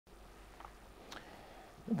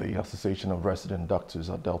The Association of Resident Doctors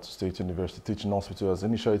at Delta State University Teaching Hospital has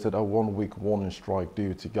initiated a one-week warning strike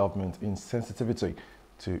due to government insensitivity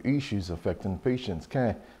to issues affecting patients'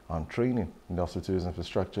 care and training. The hospital's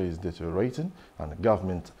infrastructure is deteriorating and the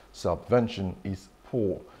government subvention is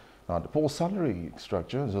poor. Now, the poor salary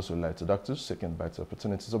structure has also led to doctors seeking better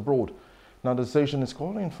opportunities abroad. Now, the station is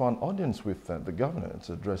calling for an audience with the governor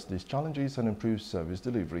to address these challenges and improve service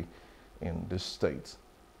delivery in the state.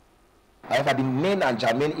 However, the main and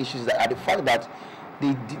germane issues are the fact that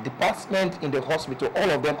the department in the hospital,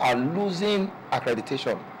 all of them are losing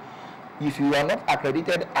accreditation. If you are not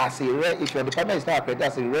accredited as if your department is not accredited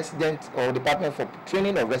as a resident or department for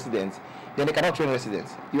training of residents, then they cannot train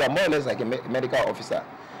residents. You are more or less like a medical officer.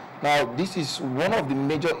 Now, this is one of the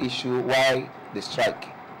major issues why the strike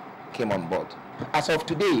came on board. As of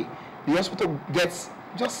today, the hospital gets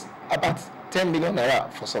just about 10 million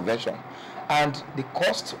naira for subvention, and the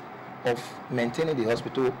cost of maintaining the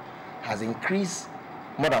hospital has increased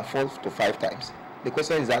more than 4 to 5 times. The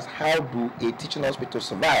question is that how do a teaching hospital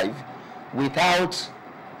survive without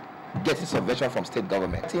getting subvention from state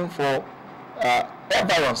government? For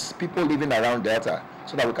environs, people living around Delta,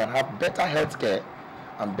 so that we can have better health care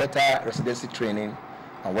and better residency training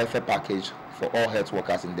and welfare package for all health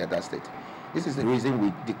workers in Delta State. This is the reason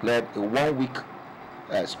we declared a one-week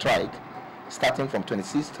strike starting from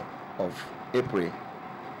 26th of April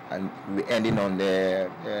and we're ending on the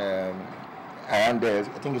around the,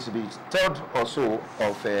 I think it should be 3rd or so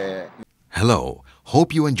of Hello,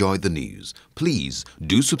 hope you enjoyed the news. Please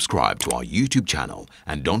do subscribe to our YouTube channel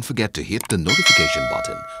and don't forget to hit the notification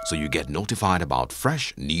button so you get notified about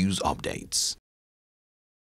fresh news updates.